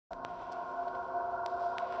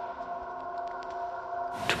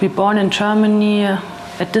To be born in Germany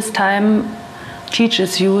at this time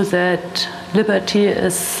teaches you that liberty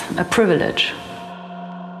is a privilege.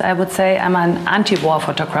 I would say I'm an anti-war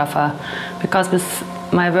photographer, because with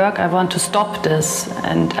my work I want to stop this,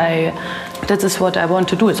 and this is what I want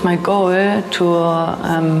to do. It's my goal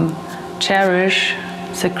to cherish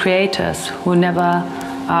the creators who never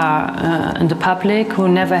are in the public, who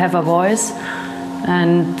never have a voice,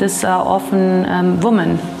 and these are often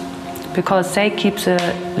women, because they keep the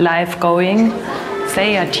life going.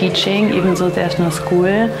 They are teaching, even though there's no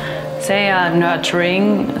school. They are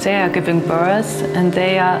nurturing, they are giving birth, and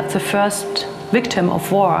they are the first victim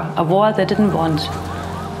of war, a war they didn't want.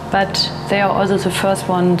 But they are also the first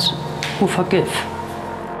ones who forgive.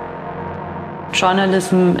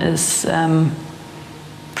 Journalism is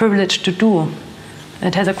privileged to do.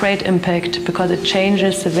 It has a great impact because it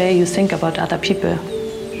changes the way you think about other people.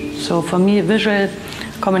 So for me, visual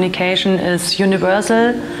communication is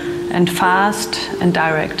universal and fast and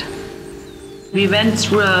direct. We went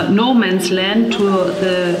through a no man's land to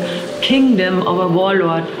the kingdom of a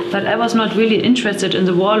warlord, but I was not really interested in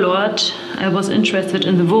the warlord. I was interested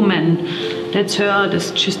in the woman. That's her,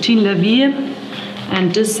 this Justine Lavie,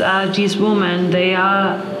 and these women. They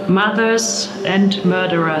are mothers and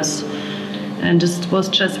murderers, and this was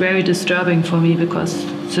just very disturbing for me, because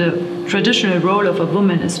the traditional role of a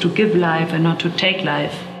woman is to give life and not to take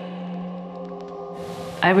life.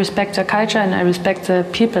 I respect their culture and I respect the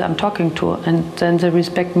people I'm talking to, and then they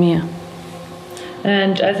respect me.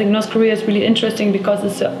 And I think North Korea is really interesting because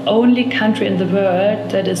it's the only country in the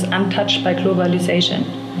world that is untouched by globalization.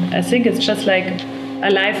 I think it's just like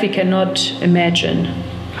a life we cannot imagine.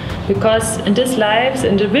 Because in this life, the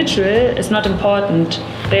individual is not important.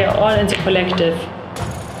 They are all in the collective.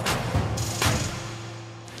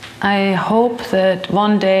 I hope that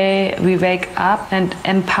one day we wake up and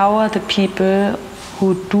empower the people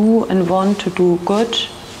who do and want to do good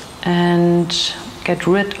and get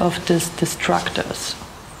rid of these destructors.